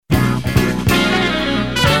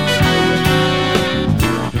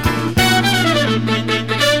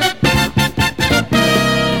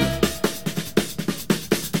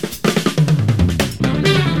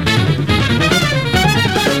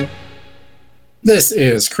This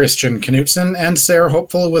is Christian Knutson and Sarah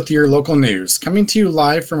Hopeful with your local news, coming to you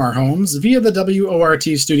live from our homes via the WORT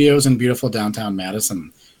studios in beautiful downtown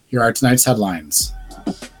Madison. Here are tonight's headlines.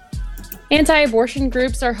 Anti-abortion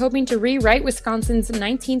groups are hoping to rewrite Wisconsin's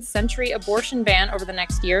 19th century abortion ban over the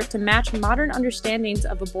next year to match modern understandings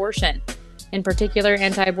of abortion. In particular,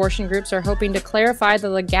 anti-abortion groups are hoping to clarify the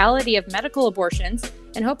legality of medical abortions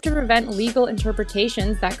and hope to prevent legal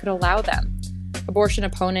interpretations that could allow them. Abortion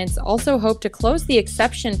opponents also hope to close the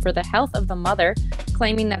exception for the health of the mother,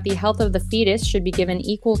 claiming that the health of the fetus should be given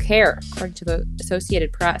equal care, according to the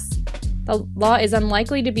Associated Press. The law is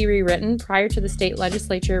unlikely to be rewritten prior to the state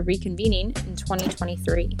legislature reconvening in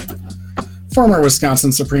 2023. Former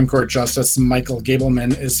Wisconsin Supreme Court Justice Michael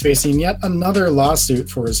Gableman is facing yet another lawsuit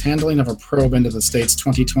for his handling of a probe into the state's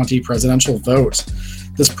 2020 presidential vote.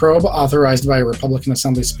 This probe, authorized by Republican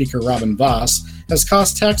Assembly Speaker Robin Vos, has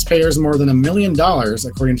cost taxpayers more than $1 million,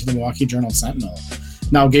 according to the Milwaukee Journal-Sentinel.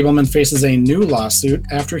 Now Gableman faces a new lawsuit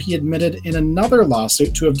after he admitted in another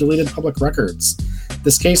lawsuit to have deleted public records.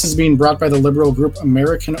 This case is being brought by the liberal group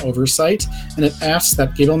American Oversight, and it asks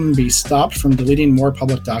that Gableman be stopped from deleting more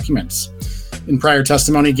public documents. In prior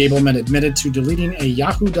testimony, Gableman admitted to deleting a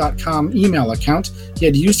Yahoo.com email account he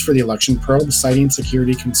had used for the election probe, citing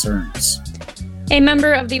security concerns. A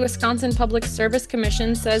member of the Wisconsin Public Service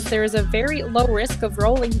Commission says there is a very low risk of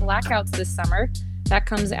rolling blackouts this summer. That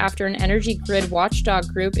comes after an energy grid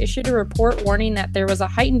watchdog group issued a report warning that there was a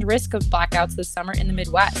heightened risk of blackouts this summer in the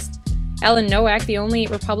Midwest. Ellen Nowak, the only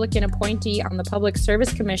Republican appointee on the Public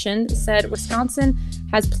Service Commission, said Wisconsin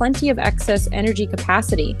has plenty of excess energy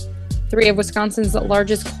capacity. 3 of Wisconsin's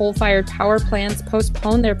largest coal-fired power plants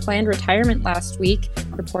postponed their planned retirement last week,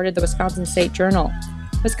 reported the Wisconsin State Journal.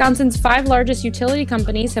 Wisconsin's 5 largest utility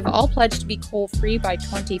companies have all pledged to be coal-free by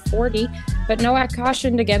 2040, but Nowak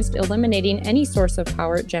cautioned against eliminating any source of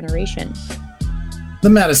power generation. The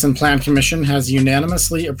Madison Plan Commission has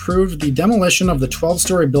unanimously approved the demolition of the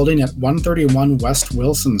 12-story building at 131 West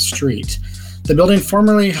Wilson Street. The building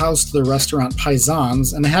formerly housed the restaurant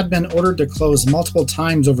Paisans and had been ordered to close multiple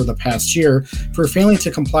times over the past year for failing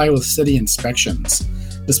to comply with city inspections.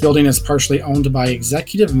 This building is partially owned by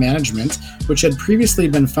Executive Management, which had previously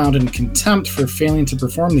been found in contempt for failing to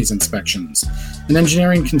perform these inspections. An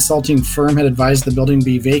engineering consulting firm had advised the building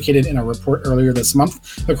be vacated in a report earlier this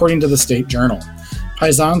month, according to the State Journal.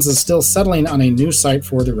 Paisans is still settling on a new site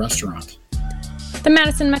for the restaurant. The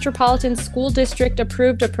Madison Metropolitan School District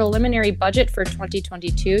approved a preliminary budget for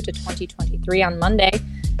 2022 to 2023 on Monday.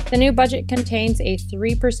 The new budget contains a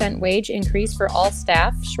 3% wage increase for all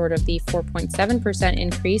staff, short of the 4.7%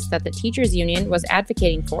 increase that the teachers' union was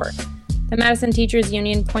advocating for. The Madison Teachers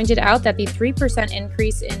Union pointed out that the 3%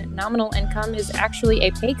 increase in nominal income is actually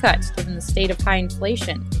a pay cut given the state of high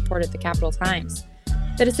inflation, reported the Capital Times.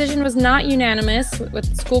 The decision was not unanimous,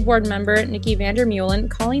 with school board member Nikki Vandermeulen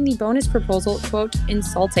calling the bonus proposal, quote,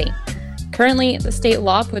 insulting. Currently, the state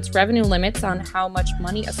law puts revenue limits on how much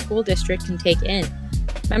money a school district can take in.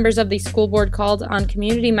 Members of the school board called on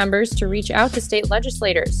community members to reach out to state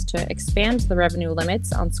legislators to expand the revenue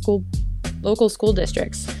limits on local school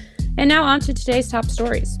districts. And now on to today's top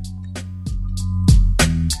stories.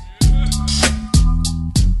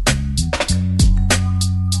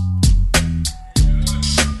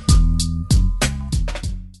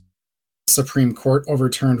 Supreme Court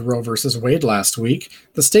overturned Roe v. Wade last week,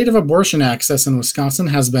 the state of abortion access in Wisconsin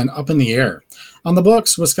has been up in the air. On the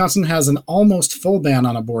books, Wisconsin has an almost full ban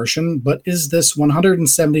on abortion, but is this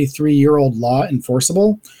 173-year-old law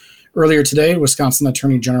enforceable? Earlier today, Wisconsin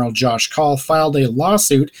Attorney General Josh Kaul filed a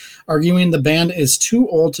lawsuit arguing the ban is too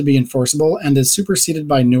old to be enforceable and is superseded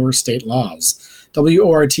by newer state laws.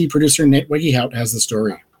 WORT producer Nate Wegehout has the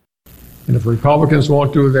story. And if Republicans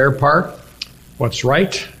won't do their part, what's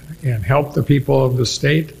right, and help the people of the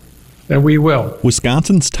state, then we will.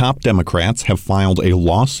 Wisconsin's top Democrats have filed a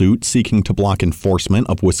lawsuit seeking to block enforcement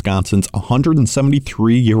of Wisconsin's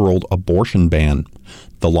 173-year-old abortion ban.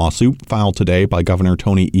 The lawsuit, filed today by Governor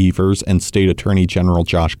Tony Evers and State Attorney General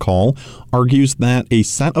Josh Kaul, argues that a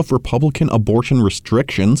set of Republican abortion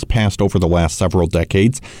restrictions passed over the last several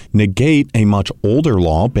decades negate a much older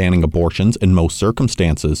law banning abortions in most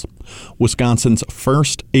circumstances. Wisconsin's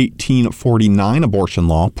first 1849 abortion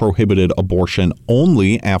law prohibited abortion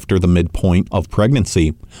only after the midpoint of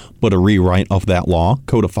pregnancy, but a rewrite of that law,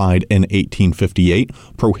 codified in 1858,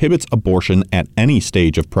 prohibits abortion at any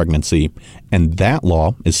stage of pregnancy, and that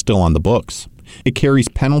law is still on the books. It carries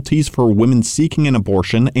penalties for women seeking an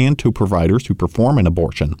abortion and to providers who perform an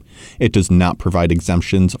abortion. It does not provide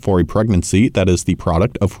exemptions for a pregnancy that is the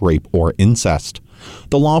product of rape or incest.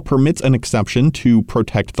 The law permits an exception to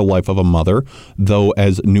protect the life of a mother, though,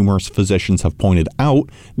 as numerous physicians have pointed out,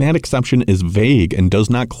 that exception is vague and does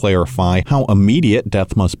not clarify how immediate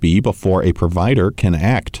death must be before a provider can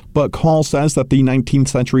act. But Call says that the 19th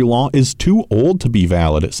century law is too old to be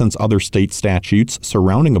valid since other state statutes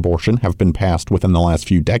surrounding abortion have been passed within the last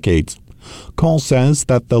few decades. Call says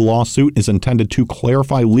that the lawsuit is intended to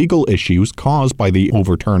clarify legal issues caused by the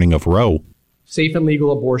overturning of Roe. Safe and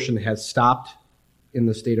legal abortion has stopped in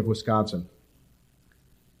the state of Wisconsin.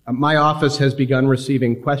 My office has begun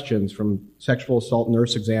receiving questions from sexual assault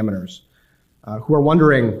nurse examiners who are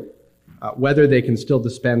wondering whether they can still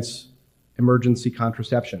dispense emergency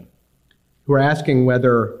contraception, who are asking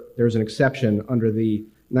whether there's an exception under the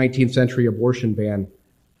 19th century abortion ban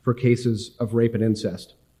for cases of rape and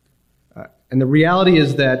incest. And the reality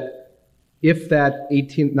is that if that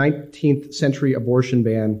 19th century abortion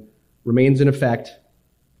ban remains in effect,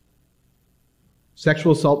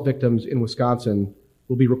 sexual assault victims in Wisconsin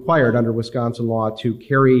will be required under Wisconsin law to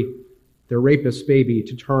carry their rapist's baby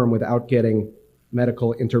to term without getting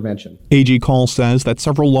medical intervention. AG Call says that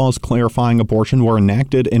several laws clarifying abortion were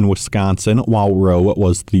enacted in Wisconsin while Roe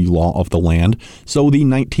was the law of the land, so the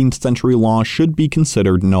 19th century law should be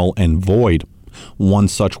considered null and void. One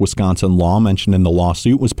such Wisconsin law mentioned in the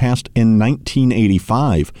lawsuit was passed in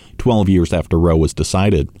 1985, 12 years after Roe was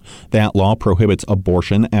decided. That law prohibits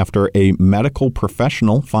abortion after a medical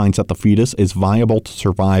professional finds that the fetus is viable to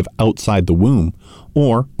survive outside the womb,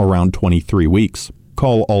 or around 23 weeks.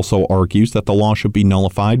 Call also argues that the law should be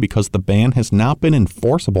nullified because the ban has not been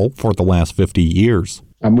enforceable for the last 50 years.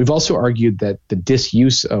 We've also argued that the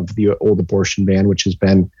disuse of the old abortion ban, which has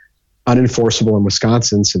been unenforceable in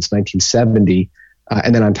Wisconsin since 1970,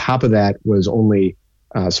 and then on top of that was only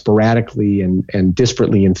sporadically and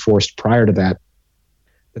disparately enforced prior to that,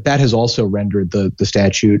 that has also rendered the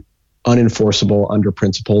statute unenforceable under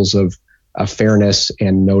principles of fairness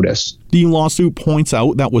and notice. The lawsuit points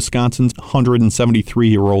out that Wisconsin's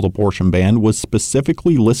 173-year-old abortion ban was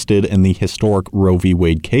specifically listed in the historic Roe v.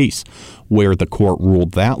 Wade case, where the court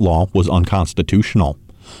ruled that law was unconstitutional.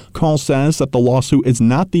 Call says that the lawsuit is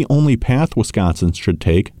not the only path Wisconsin should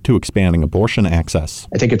take to expanding abortion access.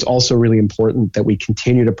 I think it's also really important that we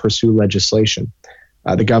continue to pursue legislation.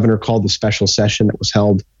 The governor called the special session that was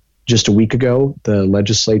held just a week ago. The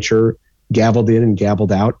legislature gavelled in and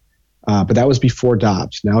gavelled out, but that was before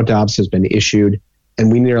Dobbs. Now Dobbs has been issued,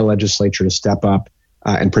 and we need our legislature to step up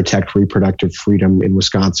and protect reproductive freedom in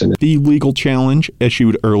Wisconsin. The legal challenge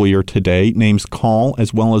issued earlier today names Call,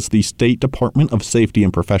 as well as the State Department of Safety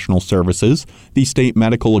and Professional Services, the State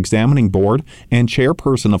Medical Examining Board, and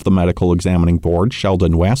chairperson of the Medical Examining Board,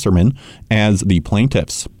 Sheldon Wasserman, as the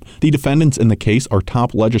plaintiffs. The defendants in the case are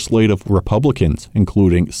top legislative Republicans,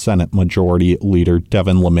 including Senate Majority Leader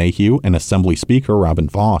Devin LeMahieu and Assembly Speaker Robin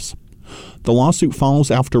Vos. The lawsuit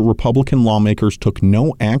follows after Republican lawmakers took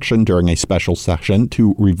no action during a special session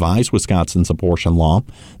to revise Wisconsin's abortion law.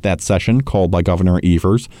 That session, called by Governor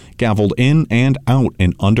Evers, gavelled in and out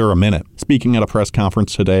in under a minute. Speaking at a press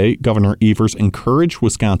conference today, Governor Evers encouraged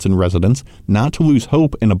Wisconsin residents not to lose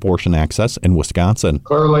hope in abortion access in Wisconsin.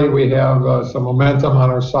 Clearly, we have some momentum on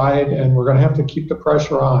our side, and we're going to have to keep the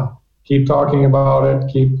pressure on. Keep talking about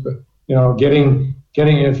it. Keep, getting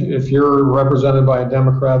if you're represented by a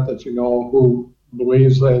Democrat that you know who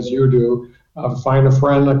believes as you do, find a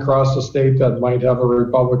friend across the state that might have a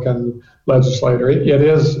Republican legislator.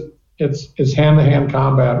 It's hand-to-hand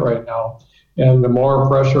combat right now, and the more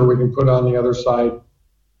pressure we can put on the other side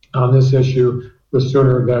on this issue, the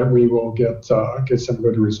sooner that we will get some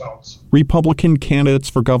good results. Republican candidates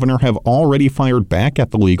for governor have already fired back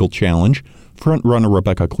at the legal challenge. Frontrunner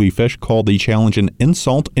Rebecca Kleefisch called the challenge an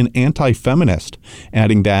insult and anti-feminist,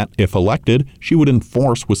 adding that, if elected, she would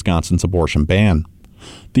enforce Wisconsin's abortion ban.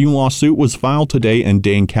 The lawsuit was filed today in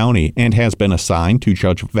Dane County and has been assigned to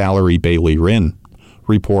Judge Valerie Bailey Rinn.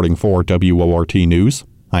 Reporting for WORT News,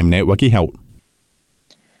 I'm Nate Wecke-Hout.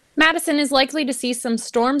 Madison is likely to see some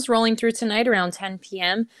storms rolling through tonight around 10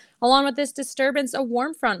 p.m. Along with this disturbance, a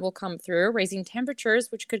warm front will come through, raising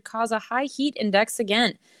temperatures, which could cause a high heat index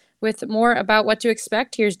again. With more about what to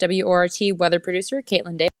expect, here's WORT weather producer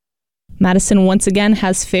Caitlin Day. Madison once again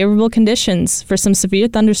has favorable conditions for some severe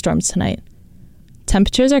thunderstorms tonight.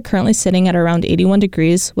 Temperatures are currently sitting at around 81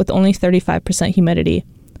 degrees with only 35% humidity.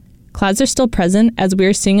 Clouds are still present as we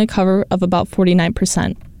are seeing a cover of about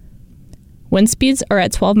 49%. Wind speeds are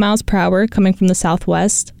at 12 miles per hour coming from the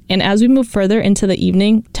southwest, and as we move further into the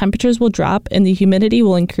evening, temperatures will drop and the humidity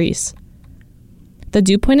will increase. The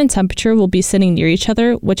dew point and temperature will be sitting near each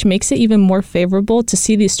other, which makes it even more favorable to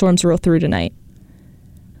see these storms roll through tonight.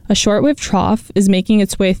 A shortwave trough is making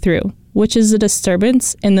its way through, which is a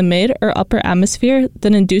disturbance in the mid or upper atmosphere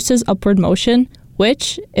that induces upward motion,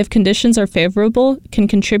 which, if conditions are favorable, can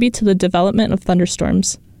contribute to the development of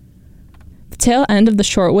thunderstorms. The tail end of the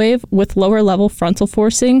shortwave with lower level frontal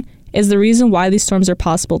forcing is the reason why these storms are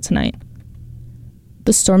possible tonight.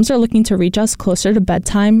 The storms are looking to reach us closer to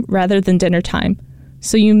bedtime rather than dinner time,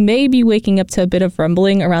 so you may be waking up to a bit of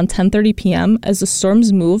rumbling around 10:30 p.m. as the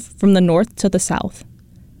storms move from the north to the south.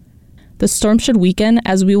 The storm should weaken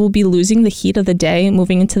as we will be losing the heat of the day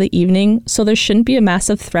moving into the evening, so there shouldn't be a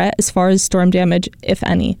massive threat as far as storm damage, if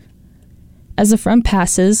any. As the front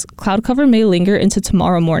passes, cloud cover may linger into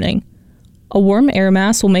tomorrow morning. A warm air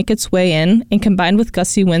mass will make its way in and combine with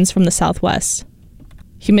gusty winds from the southwest.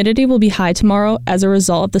 Humidity will be high tomorrow as a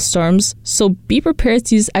result of the storms, so be prepared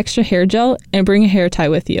to use extra hair gel and bring a hair tie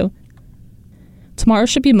with you. Tomorrow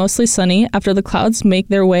should be mostly sunny after the clouds make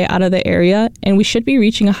their way out of the area, and we should be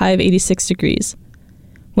reaching a high of 86 degrees.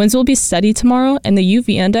 Winds will be steady tomorrow, and the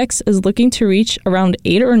UV index is looking to reach around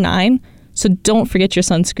 8 or 9, so don't forget your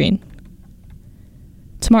sunscreen.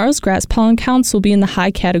 Tomorrow's grass pollen counts will be in the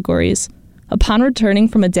high categories. Upon returning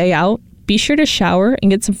from a day out, be sure to shower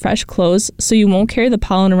and get some fresh clothes so you won't carry the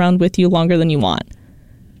pollen around with you longer than you want.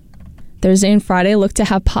 Thursday and Friday look to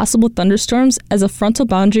have possible thunderstorms as a frontal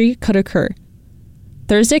boundary could occur.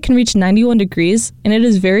 Thursday can reach 91 degrees, and it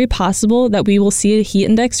is very possible that we will see a heat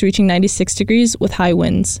index reaching 96 degrees with high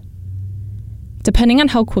winds. Depending on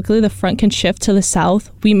how quickly the front can shift to the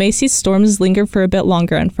south, we may see storms linger for a bit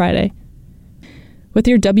longer on Friday. With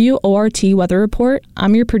your WORT weather report,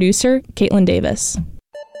 I'm your producer, Caitlin Davis.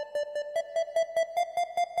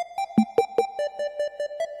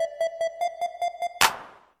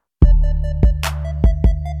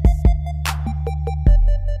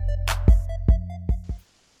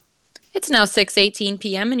 It's now 6:18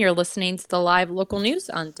 p.m. and you're listening to the live local news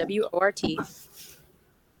on WORT.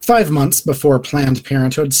 5 months before Planned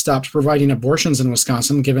Parenthood stopped providing abortions in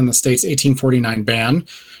Wisconsin, given the state's 1849 ban,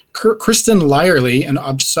 Kristen Lyerly, an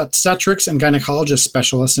obstetrics and gynecologist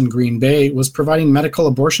specialist in Green Bay, was providing medical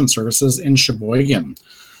abortion services in Sheboygan.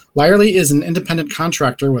 Lyerly is an independent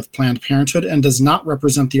contractor with Planned Parenthood and does not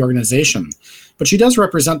represent the organization, but she does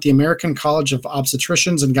represent the American College of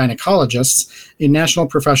Obstetricians and Gynecologists, a national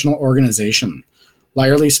professional organization.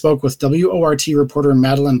 Lyerly spoke with WORT reporter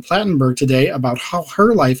Madeline Plattenberg today about how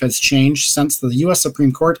her life has changed since the U.S.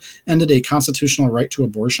 Supreme Court ended a constitutional right to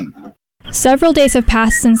abortion. Several days have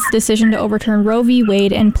passed since the decision to overturn Roe v.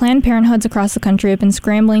 Wade, and Planned Parenthoods across the country have been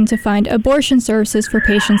scrambling to find abortion services for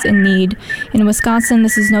patients in need. In Wisconsin,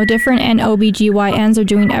 this is no different, and OBGYNs are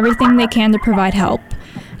doing everything they can to provide help.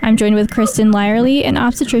 I'm joined with Kristen Lyerly, an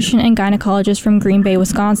obstetrician and gynecologist from Green Bay,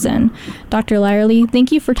 Wisconsin. Dr. Lyerly,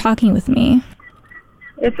 thank you for talking with me.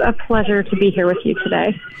 It's a pleasure to be here with you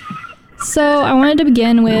today. So I wanted to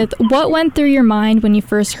begin with, what went through your mind when you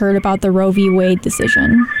first heard about the Roe v. Wade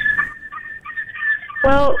decision?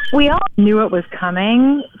 Well, we all knew it was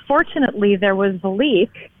coming. Fortunately, there was the leak,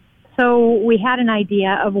 so we had an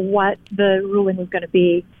idea of what the ruling was going to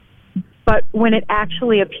be. But when it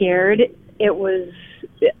actually appeared, it was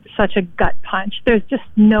such a gut punch. There's just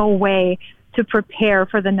no way to prepare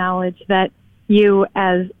for the knowledge that you,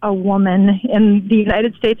 as a woman in the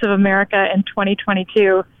United States of America in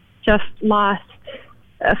 2022, just lost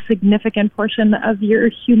a significant portion of your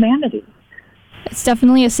humanity. It's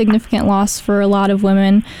definitely a significant loss for a lot of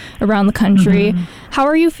women around the country. Mm-hmm. How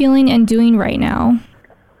are you feeling and doing right now?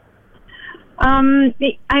 I'm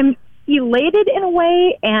elated in a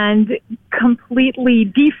way and completely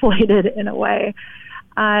deflated in a way.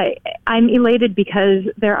 I'm elated because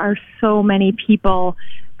there are so many people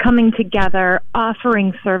coming together,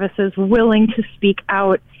 offering services, willing to speak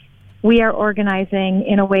out. We are organizing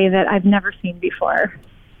in a way that I've never seen before.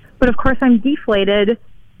 But of course, I'm deflated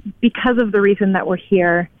because of the reason that we're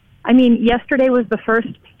here. I mean, yesterday was the first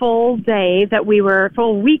full weekday that we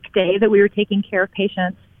were taking care of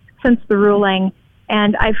patients since the ruling.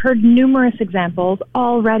 And I've heard numerous examples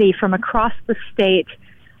already from across the state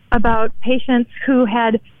about patients who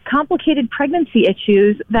had complicated pregnancy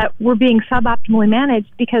issues that were being suboptimally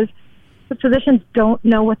managed because the physicians don't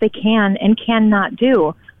know what they can and cannot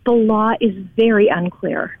do. The law is very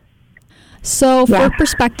unclear. So for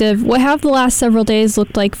perspective, what have the last several days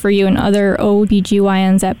looked like for you and other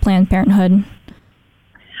OBGYNs at Planned Parenthood?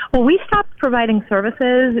 Well, we stopped providing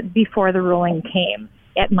services before the ruling came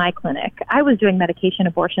at my clinic. I was doing medication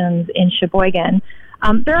abortions in Sheboygan.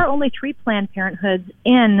 There are only 3 Planned Parenthoods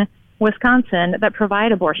in Wisconsin that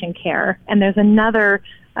provide abortion care, and there's another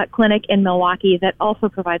clinic in Milwaukee that also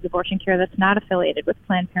provides abortion care that's not affiliated with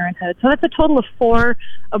Planned Parenthood. So that's a total of 4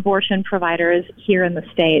 abortion providers here in the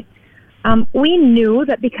state. We knew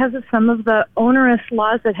that because of some of the onerous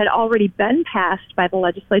laws that had already been passed by the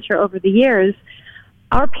legislature over the years,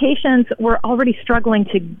 our patients were already struggling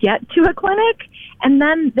to get to a clinic, and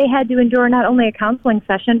then they had to endure not only a counseling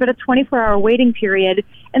session, but a 24-hour waiting period,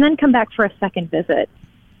 and then come back for a second visit.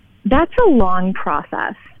 That's a long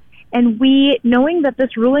process. And we, knowing that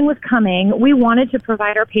this ruling was coming, we wanted to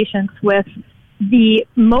provide our patients with the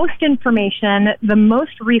most information, the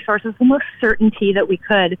most resources, the most certainty that we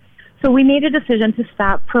could. So we made a decision to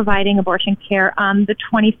stop providing abortion care on the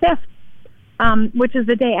 25th, which is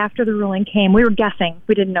the day after the ruling came. We were guessing.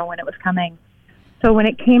 We didn't know when it was coming. So when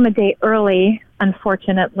it came a day early,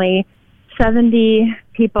 unfortunately, 70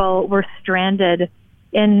 people were stranded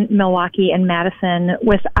in Milwaukee and Madison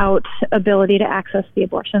without ability to access the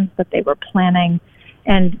abortions that they were planning.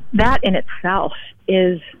 And that in itself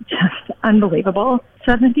is just unbelievable.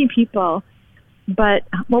 70 people. But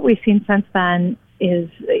what we've seen since then is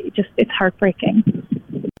it's heartbreaking.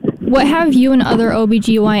 What have you and other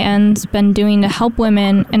OBGYNs been doing to help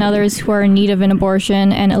women and others who are in need of an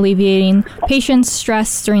abortion and alleviating patients'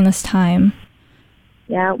 stress during this time?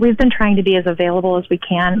 Yeah, we've been trying to be as available as we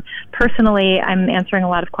can. Personally, I'm answering a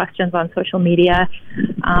lot of questions on social media.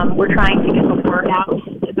 We're trying to get the word out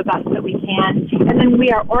the best that we can. And then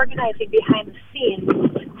we are organizing behind the scenes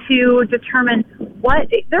to determine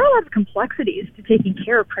there are a lot of complexities to taking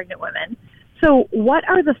care of pregnant women. So what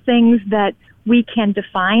are the things that we can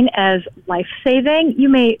define as life-saving? You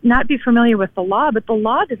may not be familiar with the law, but the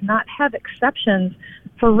law does not have exceptions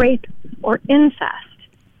for rape or incest.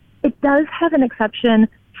 It does have an exception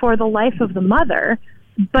for the life of the mother,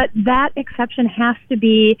 but that exception has to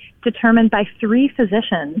be determined by 3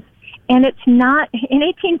 physicians. And it's not, in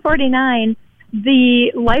 1849,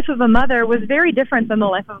 the life of a mother was very different than the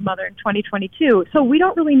life of a mother in 2022. So we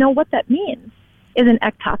don't really know what that means. Is an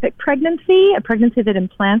ectopic pregnancy, a pregnancy that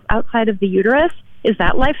implants outside of the uterus, is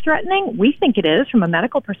that life-threatening? We think it is from a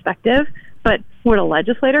medical perspective, but would a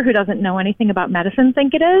legislator who doesn't know anything about medicine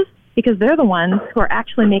think it is? Because they're the ones who are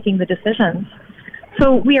actually making the decisions.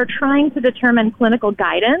 So we are trying to determine clinical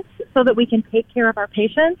guidance so that we can take care of our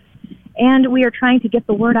patients, and we are trying to get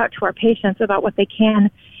the word out to our patients about what they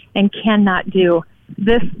can and cannot do.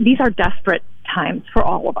 These are desperate times for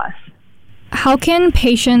all of us. How can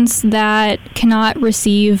patients that cannot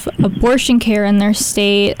receive abortion care in their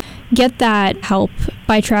state get that help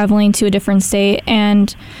by traveling to a different state,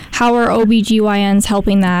 and how are OBGYNs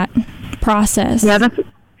helping that process? Yeah,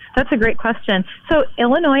 that's a great question. So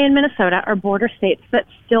Illinois and Minnesota are border states that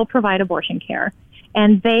still provide abortion care,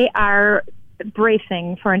 and they are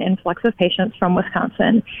bracing for an influx of patients from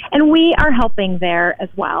Wisconsin, and we are helping there as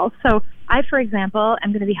well. So I, for example,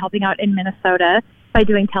 am going to be helping out in Minnesota by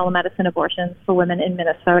doing telemedicine abortions for women in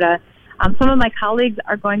Minnesota. Some of my colleagues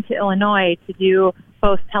are going to Illinois to do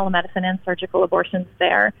both telemedicine and surgical abortions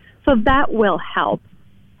there. So that will help.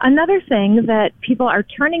 Another thing that people are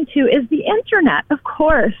turning to is the internet, of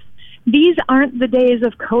course. These aren't the days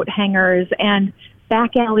of coat hangers and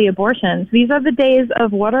back alley abortions. These are the days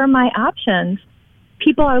of what are my options.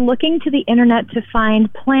 People are looking to the internet to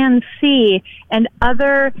find Plan C and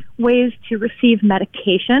other ways to receive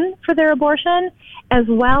medication for their abortion, as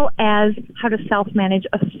well as how to self-manage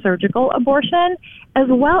a surgical abortion, as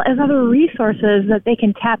well as other resources that they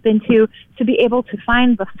can tap into to be able to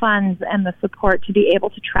find the funds and the support to be able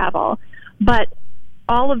to travel. But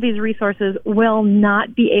all of these resources will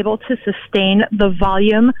not be able to sustain the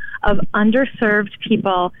volume of underserved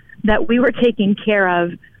people that we were taking care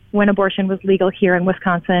of when abortion was legal here in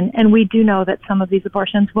Wisconsin. And we do know that some of these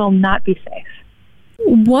abortions will not be safe.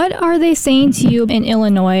 What are they saying to you in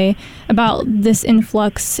Illinois about this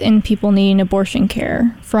influx in people needing abortion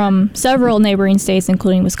care from several neighboring states,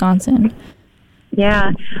 including Wisconsin?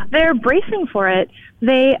 Yeah, they're bracing for it.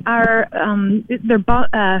 They are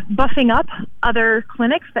buffing up other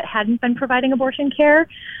clinics that hadn't been providing abortion care.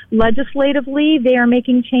 Legislatively, they are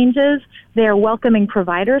making changes. They are welcoming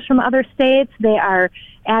providers from other states. They are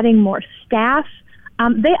adding more staff.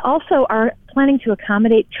 They also are planning to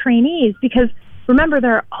accommodate trainees because, remember,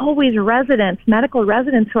 there are always residents, medical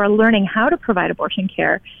residents, who are learning how to provide abortion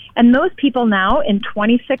care. And those people now in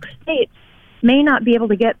 26 states may not be able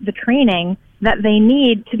to get the training that they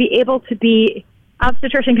need to be able to be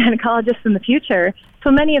obstetrician gynecologists in the future.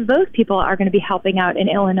 So many of those people are going to be helping out in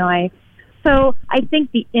Illinois. So I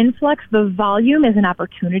think the influx, the volume is an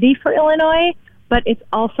opportunity for Illinois, but it's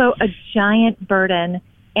also a giant burden,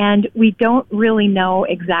 and we don't really know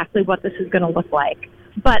exactly what this is going to look like.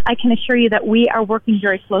 But I can assure you that we are working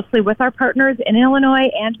very closely with our partners in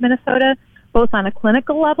Illinois and Minnesota, both on a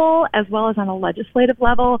clinical level as well as on a legislative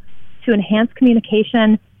level, to enhance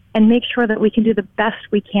communication and make sure that we can do the best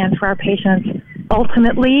we can for our patients.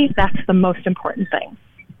 Ultimately, that's the most important thing.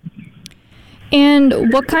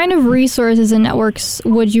 And what kind of resources and networks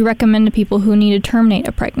would you recommend to people who need to terminate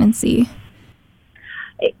a pregnancy?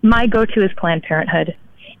 My go-to is Planned Parenthood.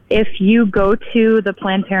 If you go to the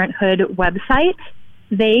Planned Parenthood website,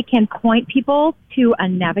 they can point people to a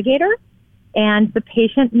navigator, and the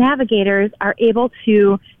patient navigators are able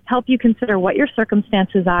to help you consider what your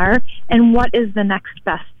circumstances are and what is the next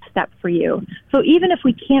best step for you. So even if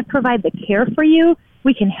we can't provide the care for you,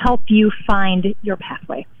 we can help you find your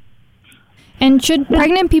pathway. And should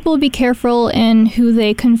pregnant people be careful in who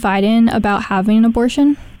they confide in about having an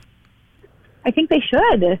abortion? I think they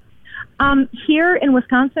should. Here in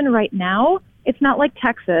Wisconsin right now, it's not like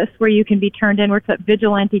Texas where you can be turned in, where it's at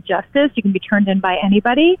vigilante justice. You can be turned in by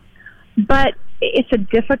anybody. But it's a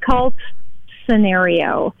difficult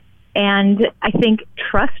scenario. And I think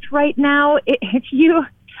trust right now,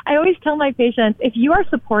 I always tell my patients, if you are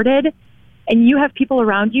supported and you have people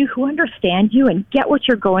around you who understand you and get what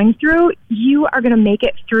you're going through, you are going to make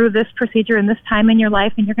it through this procedure and this time in your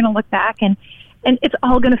life, and you're going to look back and it's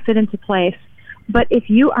all going to fit into place. But if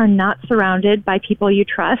you are not surrounded by people you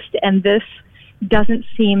trust and this doesn't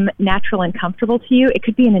seem natural and comfortable to you, it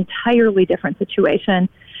could be an entirely different situation.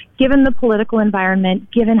 Given the political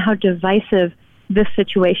environment, given how divisive this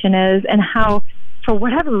situation is, and how, for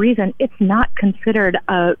whatever reason, it's not considered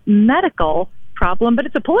a medical problem, but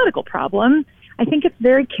it's a political problem, I think it's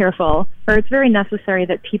very necessary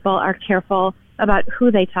that people are careful about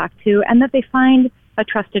who they talk to and that they find a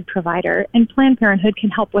trusted provider. And Planned Parenthood can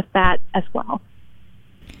help with that as well.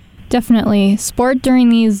 Definitely. Support during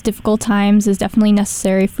these difficult times is definitely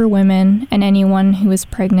necessary for women and anyone who is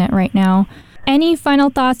pregnant right now. Any final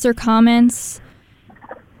thoughts or comments?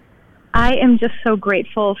 I am just so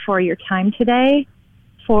grateful for your time today,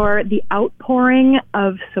 for the outpouring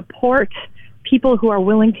of support, people who are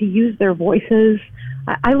willing to use their voices.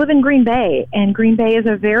 I live in Green Bay, and Green Bay is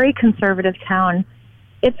a very conservative town.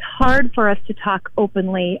 It's hard for us to talk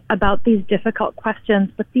openly about these difficult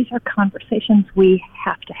questions, but these are conversations we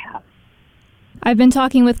have to have. I've been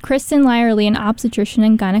talking with Kristen Lyerly, an obstetrician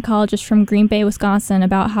and gynecologist from Green Bay, Wisconsin,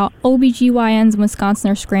 about how OBGYNs in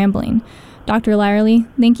Wisconsin are scrambling. Dr. Lyerly,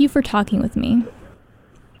 thank you for talking with me.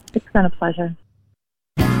 It's been a pleasure.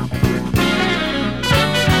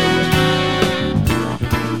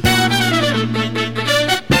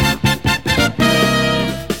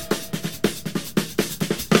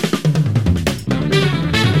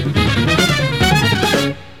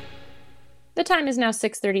 The time is now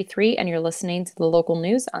 6:33, and you're listening to the local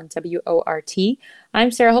news on WORT.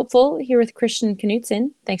 I'm Sarah Hopeful, here with Christian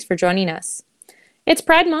Knutson. Thanks for joining us. It's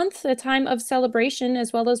Pride Month, a time of celebration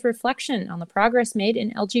as well as reflection on the progress made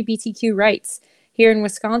in LGBTQ rights. Here in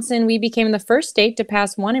Wisconsin, we became the first state to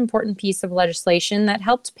pass one important piece of legislation that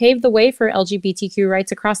helped pave the way for LGBTQ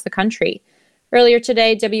rights across the country. Earlier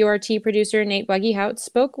today, WRT producer Nate Buggyhout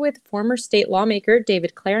spoke with former state lawmaker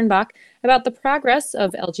David Klarenbach about the progress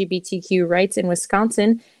of LGBTQ rights in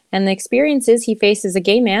Wisconsin and the experiences he faced as a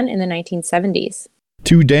gay man in the 1970s.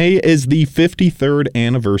 Today is the 53rd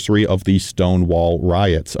anniversary of the Stonewall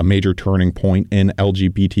riots, a major turning point in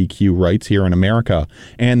LGBTQ rights here in America.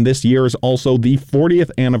 And this year is also the 40th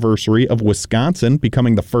anniversary of Wisconsin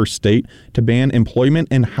becoming the first state to ban employment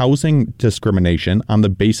and housing discrimination on the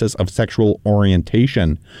basis of sexual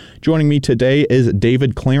orientation. Joining me today is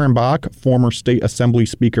David Klarenbach, former State Assembly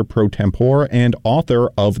Speaker pro tempore and author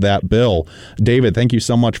of that bill. David, thank you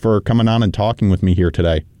so much for coming on and talking with me here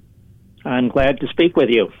today. I'm glad to speak with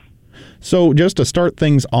you. So just to start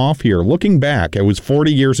things off here, looking back, it was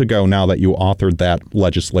 40 years ago now that you authored that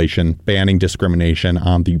legislation banning discrimination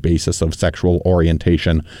on the basis of sexual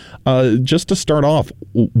orientation. Just to start off,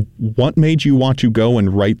 what made you want to go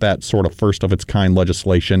and write that sort of first of its kind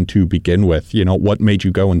legislation to begin with? You know, what made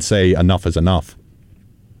you go and say enough is enough?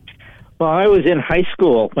 Well, I was in high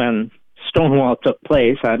school when Stonewall took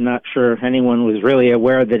place. I'm not sure anyone was really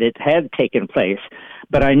aware that it had taken place.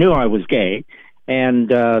 But I knew I was gay,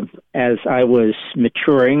 and as I was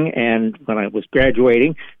maturing and when I was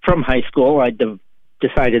graduating from high school, I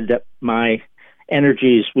decided that my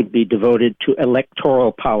energies would be devoted to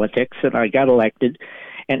electoral politics, and I got elected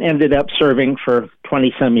and ended up serving for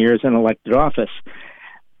 20-some years in elected office.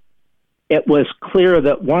 It was clear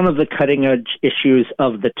that one of the cutting-edge issues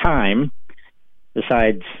of the time,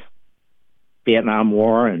 besides Vietnam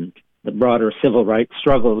War and the broader civil rights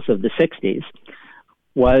struggles of the 60s,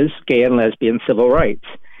 was gay and lesbian civil rights.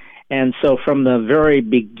 And so from the very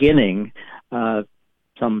beginning,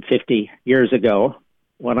 some 50 years ago,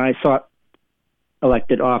 when I sought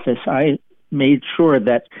elected office, I made sure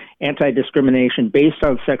that anti-discrimination based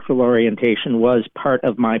on sexual orientation was part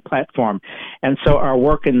of my platform. And so our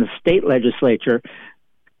work in the state legislature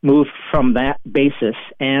moved from that basis,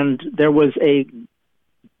 and there was a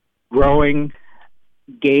growing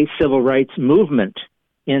gay civil rights movement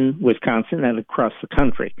in Wisconsin and across the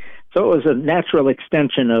country. So it was a natural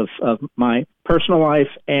extension of my personal life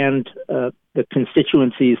and the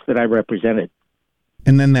constituencies that I represented.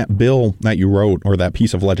 And then that bill that you wrote, or that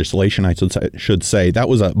piece of legislation, I should say, that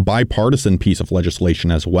was a bipartisan piece of legislation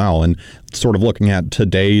as well. And sort of looking at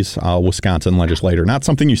today's Wisconsin legislator, not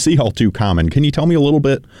something you see all too common. Can you tell me a little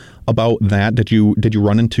bit about that? Did you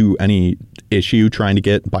run into any issue trying to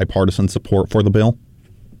get bipartisan support for the bill?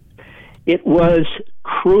 It was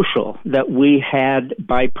crucial that we had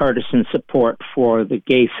bipartisan support for the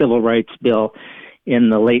gay civil rights bill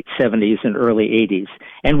in the late 70s and early 80s.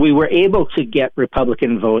 And we were able to get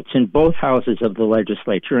Republican votes in both houses of the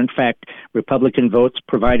legislature. In fact, Republican votes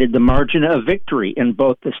provided the margin of victory in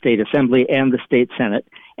both the state assembly and the state senate.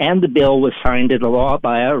 And the bill was signed into law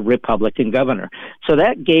by a Republican governor. So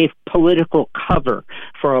that gave political cover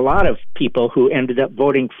for a lot of people who ended up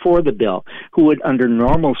voting for the bill, who would, under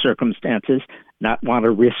normal circumstances, not want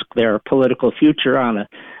to risk their political future on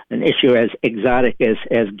an issue as exotic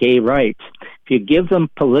as gay rights. If you give them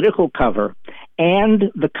political cover and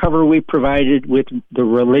the cover we provided with the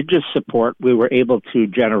religious support we were able to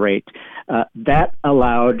generate, that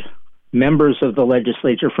allowed members of the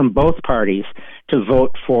legislature from both parties to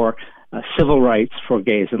vote for civil rights for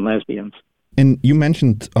gays and lesbians. And you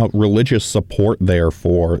mentioned religious support there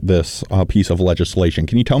for this piece of legislation.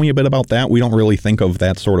 Can you tell me a bit about that? We don't really think of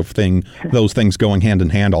that sort of thing, those things going hand in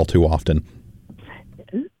hand all too often.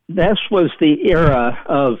 This was the era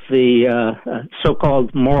of the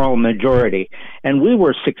so-called moral majority, and we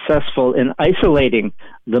were successful in isolating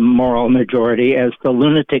the moral majority as the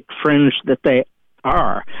lunatic fringe that they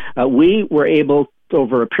are. We were able,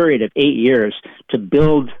 over a period of 8 years, to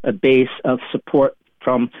build a base of support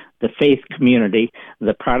from the faith community,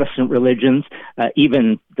 the Protestant religions,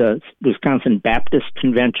 even the Wisconsin Baptist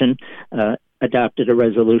Convention adopted a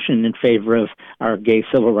resolution in favor of our gay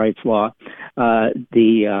civil rights law.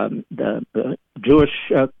 The Jewish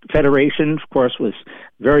Federation, of course, was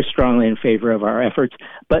very strongly in favor of our efforts.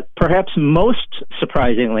 But perhaps most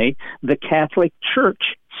surprisingly, the Catholic Church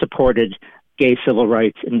supported gay civil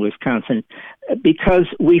rights in Wisconsin because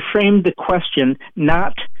we framed the question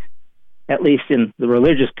not, at least in the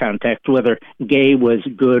religious context, whether gay was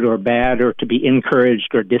good or bad or to be encouraged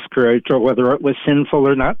or discouraged or whether it was sinful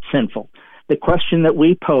or not sinful. The question that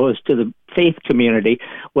we posed to the faith community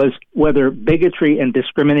was whether bigotry and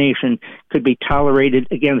discrimination could be tolerated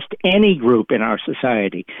against any group in our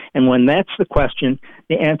society. And when that's the question,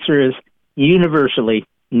 the answer is universally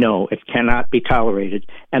no, it cannot be tolerated.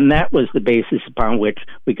 And that was the basis upon which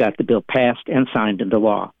we got the bill passed and signed into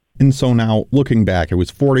law. And so now, looking back, it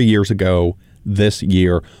was 40 years ago this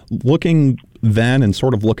year. Looking then and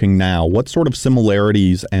sort of looking now, what sort of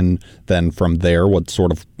similarities and then from there, what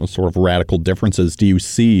sort of radical differences do you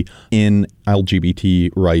see in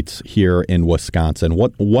LGBT rights here in Wisconsin?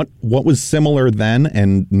 What was similar then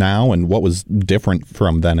and now, and what was different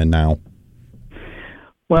from then and now?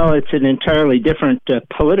 Well, it's an entirely different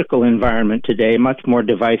political environment today, much more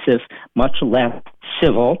divisive, much less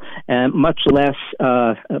civil, and much less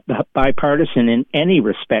bipartisan in any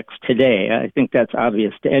respects today. I think that's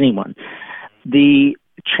obvious to anyone. The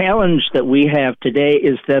challenge that we have today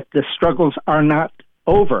is that the struggles are not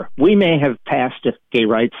over. We may have passed a gay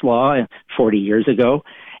rights law 40 years ago,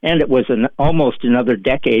 and it was almost another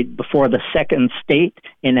decade before the second state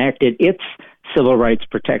enacted its civil rights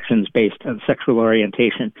protections based on sexual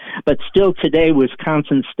orientation. But still today,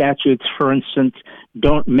 Wisconsin statutes, for instance,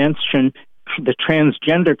 don't mention the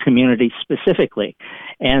transgender community specifically.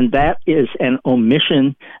 And that is an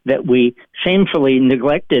omission that we shamefully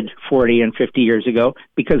neglected 40 and 50 years ago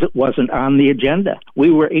because it wasn't on the agenda. We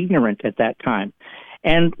were ignorant at that time.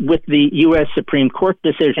 And with the U.S. Supreme Court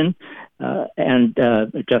decision and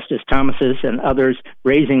Justice Thomas's and others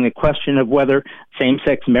raising the question of whether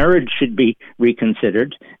same-sex marriage should be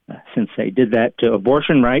reconsidered, since they did that to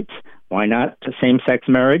abortion rights, why not to same-sex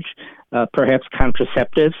marriage, perhaps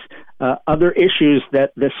contraceptives, other issues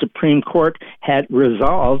that the Supreme Court had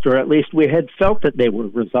resolved, or at least we had felt that they were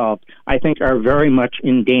resolved, I think are very much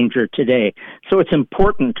in danger today. So it's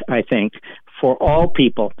important, I think, for all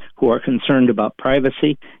people who are concerned about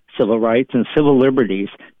privacy, civil rights, and civil liberties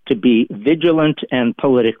to be vigilant and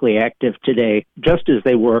politically active today, just as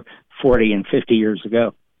they were 40 and 50 years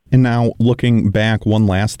ago. And now, looking back, one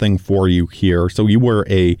last thing for you here. So you were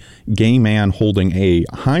a gay man holding a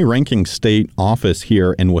high-ranking state office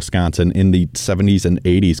here in Wisconsin in the 70s and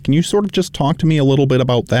 80s. Can you sort of just talk to me a little bit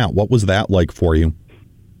about that? What was that like for you?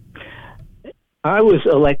 I was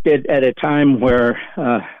elected at a time where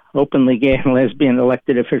openly gay and lesbian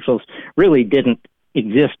elected officials really didn't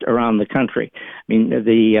exist around the country. I mean,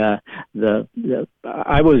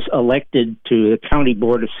 I was elected to the County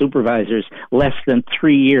Board of Supervisors less than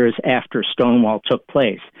 3 years after Stonewall took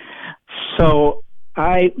place. So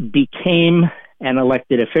I became an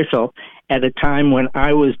elected official at a time when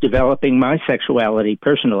I was developing my sexuality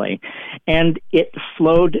personally, and it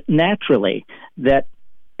flowed naturally that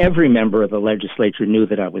every member of the legislature knew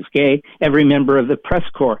that I was gay. Every member of the press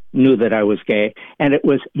corps knew that I was gay, and it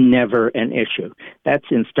was never an issue. That's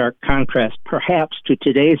in stark contrast, perhaps, to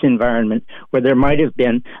today's environment, where there might have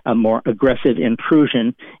been a more aggressive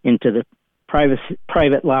intrusion into the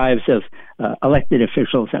private lives of elected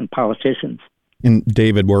officials and politicians. And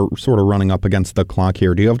David, we're sort of running up against the clock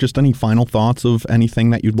here. Do you have just any final thoughts of anything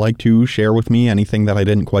that you'd like to share with me? Anything that I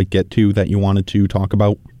didn't quite get to that you wanted to talk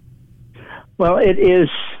about? Well, it is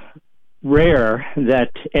rare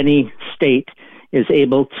that any state is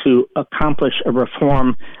able to accomplish a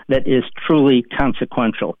reform that is truly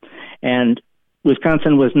consequential. And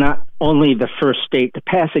Wisconsin was not only the first state to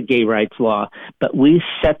pass a gay rights law, but we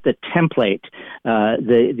set the template,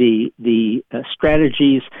 the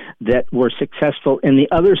strategies that were successful in the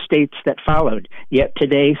other states that followed. Yet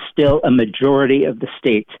today, still a majority of the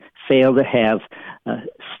states fail to have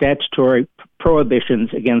statutory prohibitions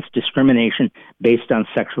against discrimination based on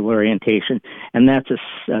sexual orientation. And that's a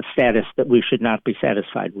status that we should not be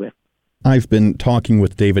satisfied with. I've been talking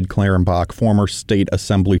with David Klarenbach, former State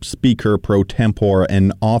Assembly Speaker pro tempore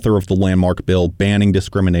and author of the landmark bill banning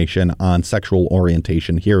discrimination on sexual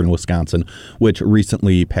orientation here in Wisconsin, which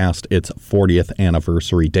recently passed its 40th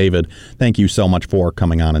anniversary. David, thank you so much for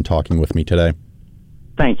coming on and talking with me today.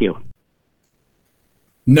 Thank you.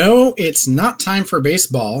 No, it's not time for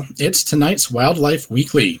baseball. It's tonight's Wildlife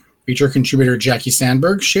Weekly. Feature contributor Jackie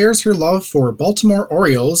Sandberg shares her love for Baltimore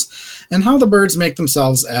Orioles and how the birds make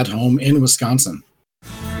themselves at home in Wisconsin.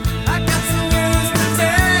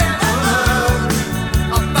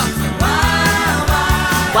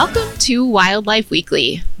 Welcome to Wildlife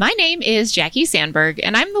Weekly. My name is Jackie Sandberg,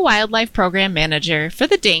 and I'm the Wildlife Program Manager for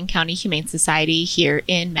the Dane County Humane Society here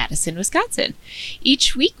in Madison, Wisconsin.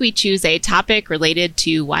 Each week we choose a topic related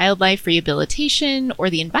to wildlife rehabilitation or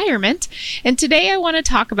the environment, and today I want to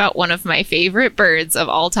talk about one of my favorite birds of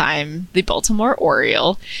all time, the Baltimore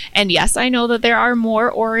Oriole. And yes, I know that there are more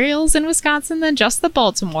Orioles in Wisconsin than just the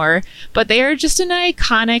Baltimore, but they are just an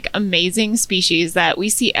iconic, amazing species that we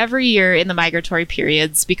see every year in the migratory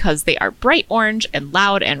periods because they are bright orange and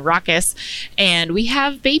loud and raucous. And we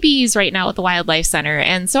have babies right now at the Wildlife Center.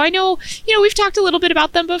 And so I know, we've talked a little bit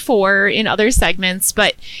about them before in other segments,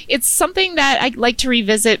 but it's something that I like to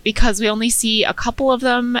revisit because we only see a couple of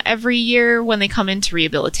them every year when they come into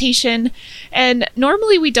rehabilitation. And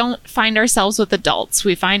normally we don't find ourselves with adults.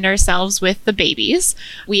 We find ourselves with the babies.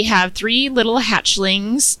 We have 3 little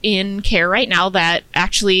hatchlings in care right now that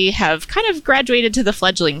actually have kind of graduated to the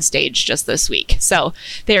fledgling stage just this week. So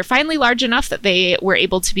they're finally large enough that they were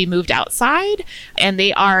able to be moved outside, and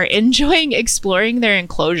they are enjoying exploring their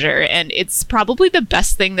enclosure. And it's probably the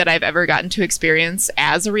best thing that I've ever gotten to experience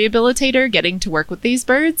as a rehabilitator, getting to work with these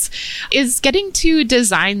birds, is getting to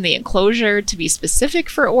design the enclosure to be specific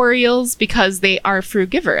for Orioles because they are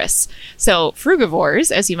frugivorous. So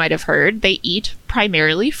frugivores, as you might have heard, they eat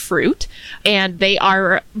primarily fruit, and they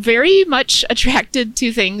are very much attracted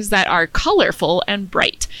to things that are colorful and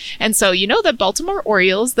bright. And so you know that Baltimore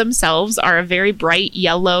Orioles themselves are a very bright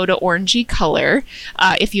yellow to orangey color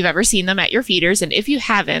if you've ever seen them at your feeders. And if you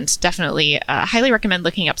haven't, definitely highly recommend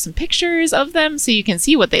looking up some pictures of them so you can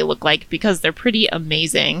see what they look like because they're pretty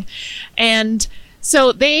amazing. And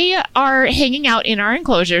so they are hanging out in our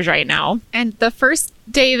enclosures right now. And the first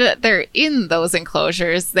day that they're in those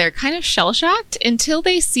enclosures, they're kind of shell-shocked until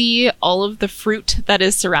they see all of the fruit that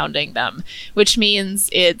is surrounding them, which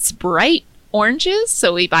means it's bright oranges.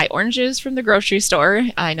 So we buy oranges from the grocery store.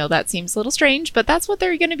 I know that seems a little strange, but that's what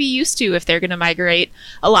they're going to be used to if they're going to migrate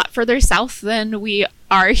a lot further south than we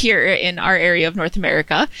are here in our area of North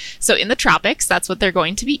America. So in the tropics, that's what they're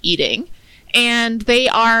going to be eating. And they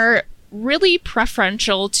are really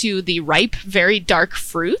preferential to the ripe, very dark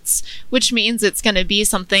fruits, which means it's going to be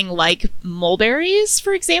something like mulberries,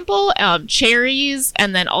 for example, cherries,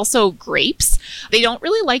 and then also grapes. They don't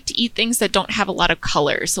really like to eat things that don't have a lot of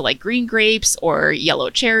color, so like green grapes or yellow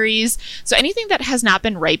cherries. So anything that has not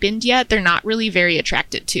been ripened yet, they're not really very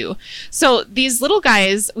attracted to. So these little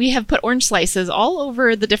guys, we have put orange slices all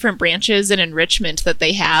over the different branches and enrichment that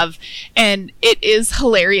they have, and it is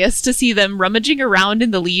hilarious to see them rummaging around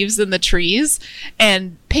in the leaves and the trees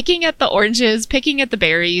and picking at the oranges, picking at the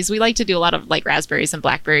berries. We like to do a lot of like raspberries and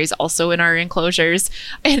blackberries also in our enclosures.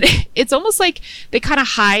 And it's almost like they kind of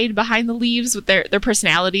hide behind the leaves with their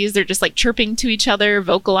personalities. They're just like chirping to each other,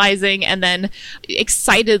 vocalizing, and then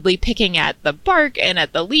excitedly picking at the bark and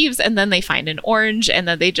at the leaves. And then they find an orange and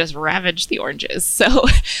then they just ravage the oranges. So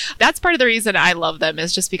that's part of the reason I love them,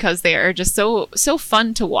 is just because they are just so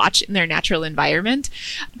fun to watch in their natural environment.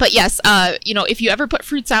 But yes, if you ever put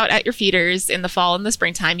fruits out at your feeders in the fall and the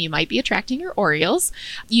springtime, you might be attracting your orioles.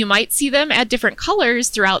 You might see them at different colors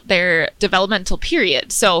throughout their developmental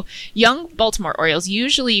period. So young Baltimore orioles,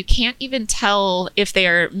 usually you can't even tell if they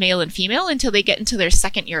are male and female until they get into their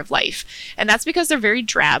second year of life. And that's because they're very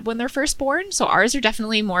drab when they're first born. So ours are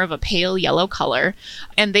definitely more of a pale yellow color.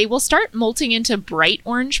 And they will start molting into bright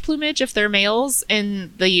orange plumage if they're males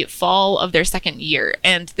in the fall of their second year.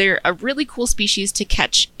 And they're a really cool species to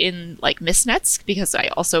catch in like mist nets, because I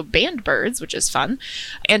also band birds, which is fun.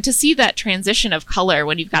 And to see that transition of color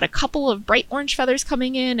when you've got a couple of bright orange feathers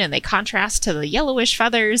coming in and they contrast to the yellowish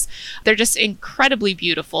feathers, they're just incredibly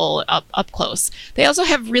beautiful up close. They also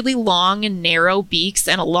have really long and narrow beaks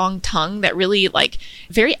and a long tongue that really like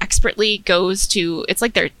very expertly goes to, it's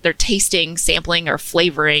like they're tasting, sampling, or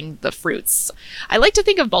flavoring the fruits. I like to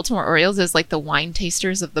think of Baltimore orioles as like the wine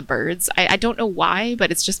tasters of the birds. I don't know why,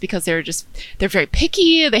 but it's just because they're very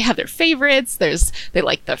picky. They have their favorites. They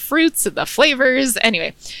like the fruits and the flavors.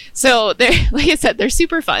 Anyway, so they're, like I said, they're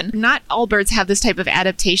super fun. Not all birds have this type of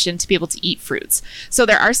adaptation to be able to eat fruits. So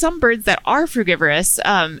there are some birds that are frugivorous,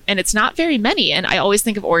 and it's not very many. And I always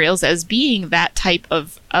think of orioles as being that type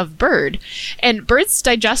of bird. And birds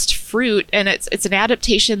digest fruit, and it's an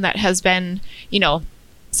adaptation that has been,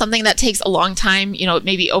 something that takes a long time,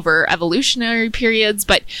 maybe over evolutionary periods,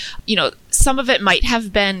 but, some of it might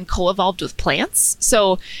have been co-evolved with plants.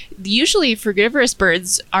 So usually frugivorous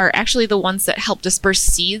birds are actually the ones that help disperse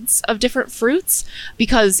seeds of different fruits,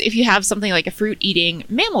 because if you have something like a fruit-eating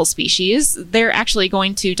mammal species, they're actually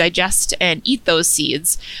going to digest and eat those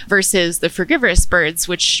seeds versus the frugivorous birds,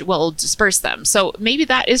 which will disperse them. So maybe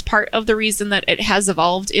that is part of the reason that it has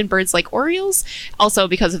evolved in birds like orioles, also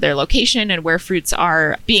because of their location and where fruits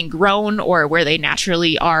are being grown or where they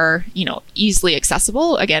naturally are, easily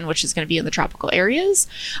accessible, again, which is going to be in the tropical areas.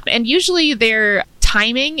 And usually their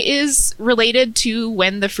timing is related to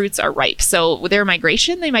when the fruits are ripe. So with their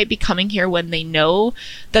migration, they might be coming here when they know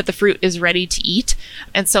that the fruit is ready to eat.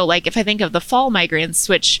 And so like if I think of the fall migrants,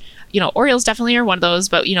 which, orioles definitely are one of those,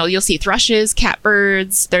 but you'll see thrushes,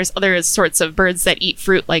 catbirds. There's other sorts of birds that eat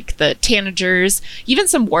fruit like the tanagers, even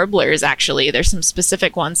some warblers actually. There's some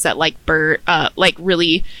specific ones that like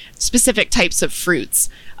really specific types of fruits.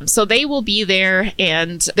 So they will be there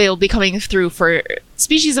and they'll be coming through for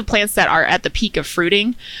species of plants that are at the peak of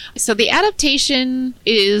fruiting. So the adaptation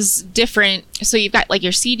is different. So you've got like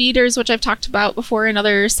your seed eaters, which I've talked about before in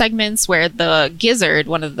other segments, where the gizzard,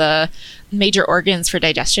 one of the major organs for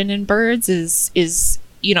digestion in birds, is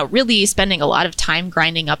really spending a lot of time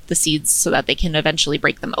grinding up the seeds so that they can eventually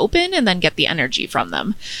break them open and then get the energy from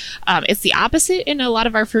them. It's the opposite in a lot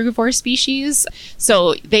of our frugivore species.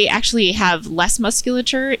 So they actually have less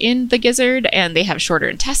musculature in the gizzard and they have shorter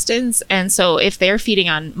intestines. And so if they're feeding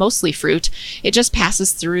on mostly fruit, it just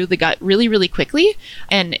passes through the gut really, really quickly.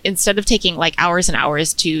 And instead of taking like hours and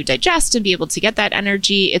hours to digest and be able to get that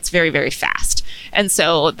energy, it's very, very fast. And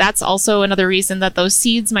so that's also another reason that those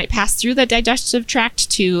seeds might pass through the digestive tract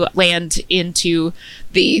to land into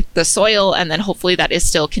the soil, and then hopefully that is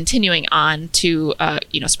still continuing on to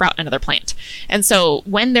sprout another plant. And so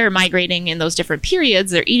when they're migrating in those different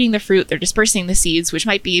periods, they're eating the fruit, they're dispersing the seeds, which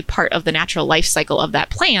might be part of the natural life cycle of that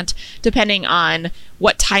plant, depending on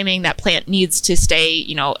what timing that plant needs to stay,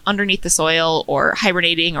 underneath the soil or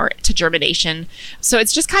hibernating or to germination. So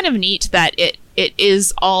it's just kind of neat that it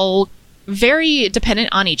is all very dependent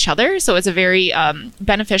on each other. So it's a very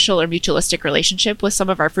beneficial or mutualistic relationship with some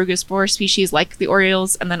of our frugospore species like the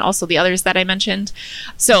orioles, and then also the others that I mentioned.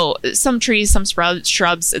 So some trees, some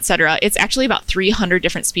shrubs, etc. It's actually about 300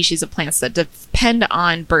 different species of plants that depend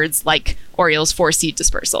on birds like orioles for seed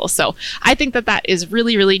dispersal. So I think that that is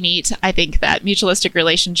really, really neat. I think that mutualistic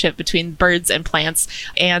relationship between birds and plants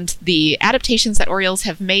and the adaptations that orioles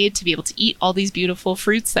have made to be able to eat all these beautiful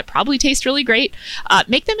fruits that probably taste really great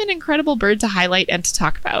make them an incredible bird to highlight and to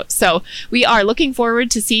talk about. So we are looking forward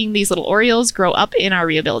to seeing these little orioles grow up in our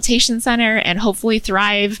rehabilitation center and hopefully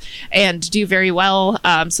thrive and do very well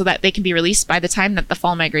so that they can be released by the time that the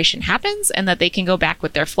fall migration happens, and that they can go back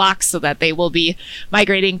with their flocks so that they will be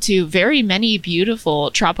migrating to very many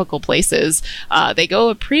beautiful tropical places. They go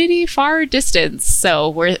a pretty far distance. So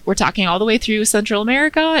we're talking all the way through Central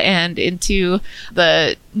America and into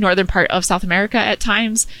the northern part of South America at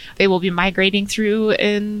times. They will be migrating through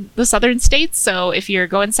in the southern states. So if you're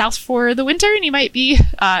going south for the winter and you might be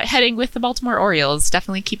heading with the Baltimore Orioles,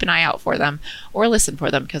 definitely keep an eye out for them or listen for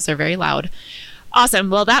them because they're very loud. Awesome.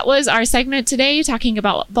 Well, that was our segment today, talking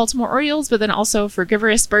about Baltimore Orioles, but then also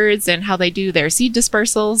frugivorous birds and how they do their seed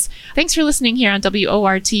dispersals. Thanks for listening here on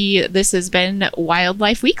WORT. This has been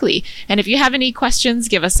Wildlife Weekly. And if you have any questions,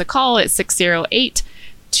 give us a call at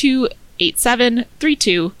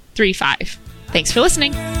 608-287-3235. Thanks for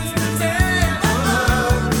listening.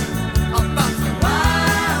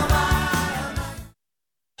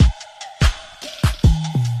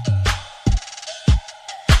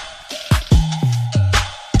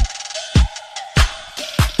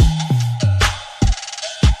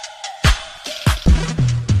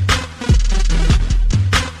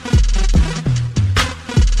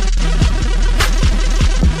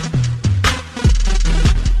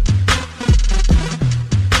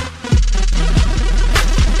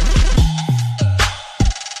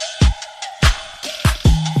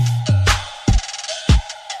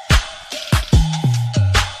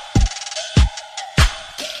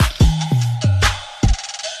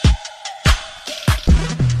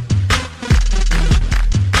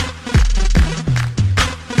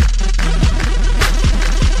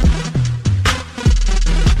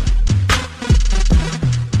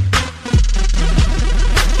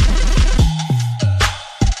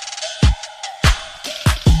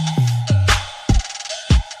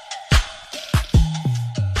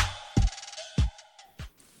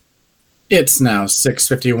 It's now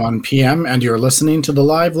 6:51 p.m. and you're listening to the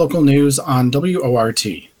live local news on WORT.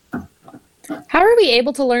 How are we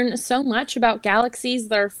able to learn so much about galaxies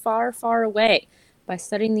that are far, far away? By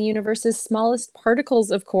studying the universe's smallest particles,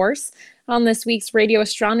 of course. On this week's Radio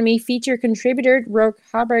Astronomy, feature contributor Rourke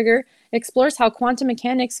Haberger explores how quantum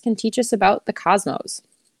mechanics can teach us about the cosmos.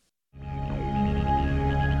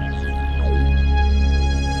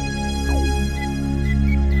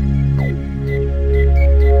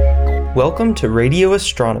 Welcome to Radio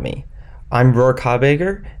Astronomy. I'm Rourke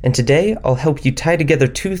Haberger, and today I'll help you tie together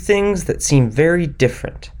two things that seem very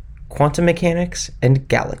different: quantum mechanics and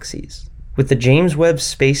galaxies. With the James Webb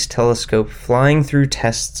Space Telescope flying through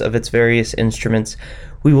tests of its various instruments,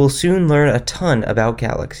 we will soon learn a ton about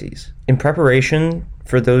galaxies. In preparation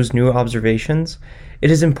for those new observations,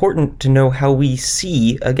 it is important to know how we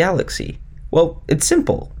see a galaxy. Well, it's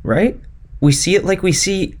simple, right? We see it like we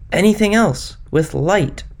see anything else, with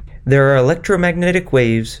light. There are electromagnetic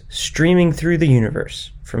waves streaming through the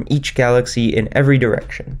universe, from each galaxy in every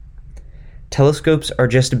direction. Telescopes are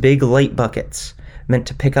just big light buckets, meant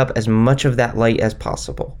to pick up as much of that light as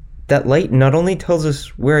possible. That light not only tells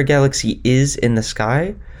us where a galaxy is in the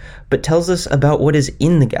sky, but tells us about what is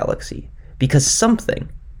in the galaxy, because something,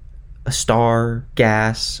 a star,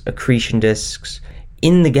 gas, accretion disks,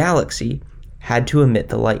 in the galaxy had to emit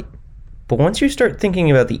the light. But once you start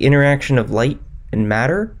thinking about the interaction of light and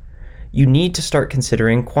matter, you need to start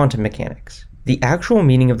considering quantum mechanics. The actual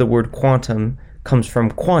meaning of the word quantum comes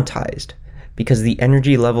from quantized, because the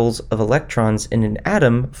energy levels of electrons in an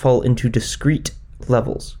atom fall into discrete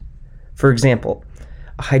levels. For example,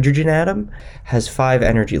 a hydrogen atom has 5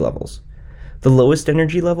 energy levels. The lowest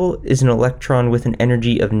energy level is an electron with an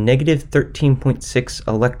energy of negative 13.6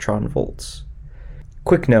 electron volts.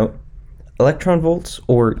 Quick note, electron volts,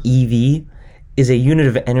 or EV, is a unit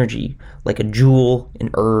of energy, like a joule, an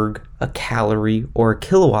erg, a calorie, or a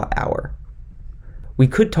kilowatt hour. We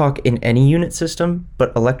could talk in any unit system,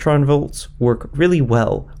 but electron volts work really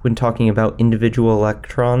well when talking about individual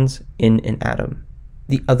electrons in an atom.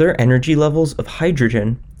 The other energy levels of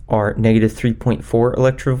hydrogen are negative 3.4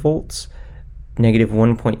 electron volts, negative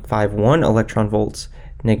 1.51 electron volts,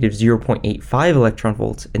 negative 0.85 electron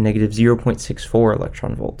volts, and negative 0.64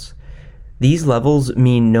 electron volts. These levels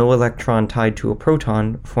mean no electron tied to a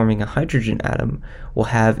proton forming a hydrogen atom will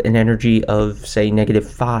have an energy of, say,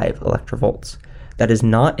 -5 electrovolts. That is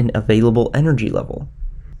not an available energy level.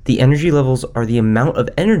 The energy levels are the amount of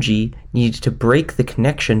energy needed to break the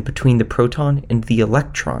connection between the proton and the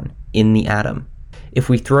electron in the atom. If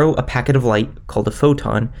we throw a packet of light, called a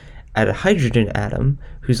photon, at a hydrogen atom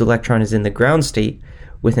whose electron is in the ground state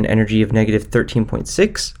with an energy of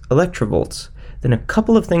 -13.6 electrovolts, then a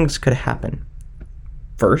couple of things could happen.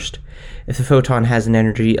 First, if the photon has an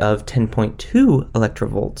energy of 10.2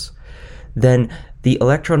 electrovolts, then the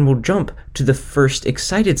electron will jump to the first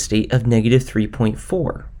excited state of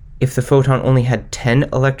 -3.4. If the photon only had 10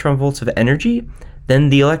 electron volts of energy, then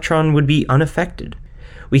the electron would be unaffected.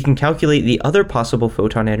 We can calculate the other possible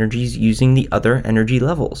photon energies using the other energy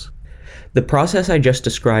levels. The process I just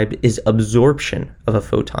described is absorption of a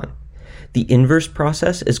photon. The inverse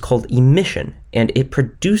process is called emission, and it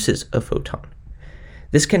produces a photon.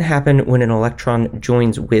 This can happen when an electron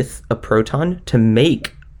joins with a proton to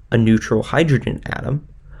make a neutral hydrogen atom,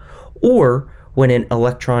 or when an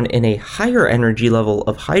electron in a higher energy level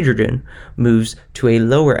of hydrogen moves to a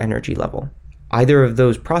lower energy level. Either of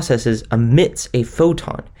those processes emits a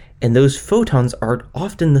photon, and those photons are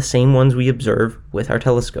often the same ones we observe with our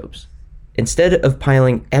telescopes. Instead of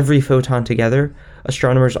piling every photon together,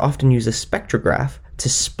 astronomers often use a spectrograph to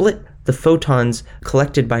split the photons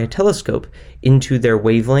collected by a telescope into their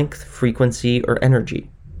wavelength, frequency, or energy.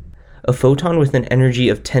 A photon with an energy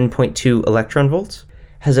of 10.2 electron volts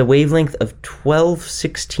has a wavelength of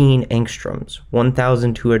 1216 angstroms,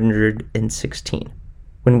 1216.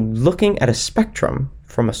 When looking at a spectrum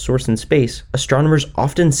from a source in space, astronomers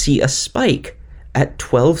often see a spike at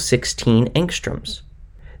 1216 angstroms.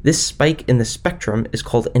 This spike in the spectrum is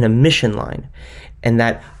called an emission line, and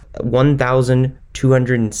that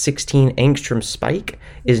 1216 angstrom spike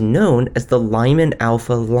is known as the Lyman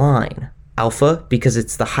alpha line. Alpha because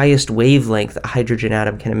it's the highest wavelength a hydrogen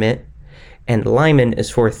atom can emit, and Lyman is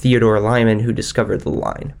for Theodore Lyman, who discovered the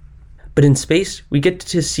line. But in space, we get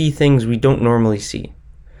to see things we don't normally see.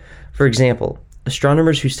 For example,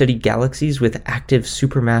 astronomers who study galaxies with active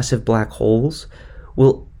supermassive black holes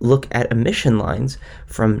will look at emission lines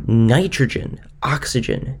from nitrogen,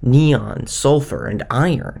 oxygen, neon, sulfur, and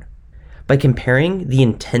iron. By comparing the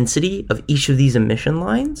intensity of each of these emission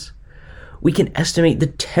lines, we can estimate the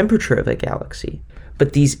temperature of a galaxy.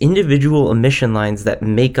 But these individual emission lines that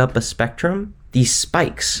make up a spectrum, these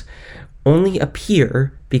spikes, only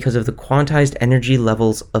appear because of the quantized energy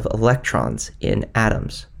levels of electrons in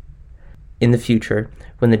atoms. In the future,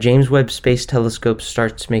 when the James Webb Space Telescope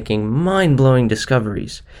starts making mind-blowing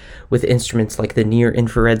discoveries with instruments like the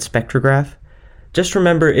near-infrared spectrograph, just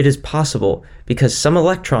remember it is possible because some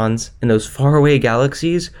electrons in those faraway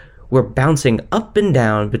galaxies were bouncing up and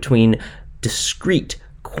down between discrete,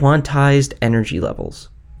 quantized energy levels.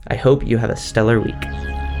 I hope you have a stellar week.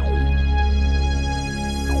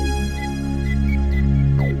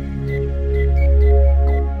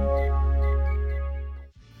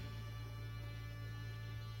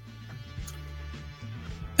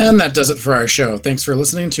 And that does it for our show. Thanks for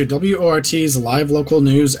listening to WORT's Live Local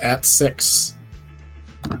News at 6.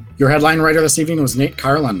 Your headline writer this evening was Nate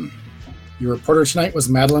Carlin. Your reporter tonight was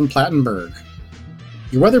Madeline Plattenberg.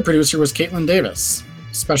 Your weather producer was Caitlin Davis.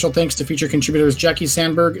 Special thanks to feature contributors Jackie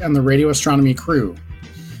Sandberg and the Radio Astronomy crew.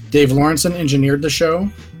 Dave Lawrenson engineered the show.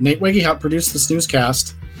 Nate Wege helped produce this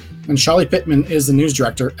newscast. And Shali Pittman is the news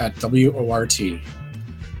director at WORT.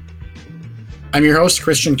 I'm your host,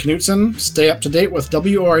 Christian Knutson. Stay up to date with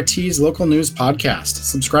WORT's local news podcast.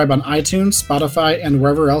 Subscribe on iTunes, Spotify, and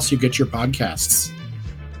wherever else you get your podcasts.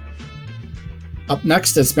 Up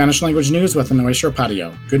next is Spanish language news with Noesio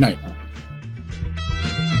Patio. Good night.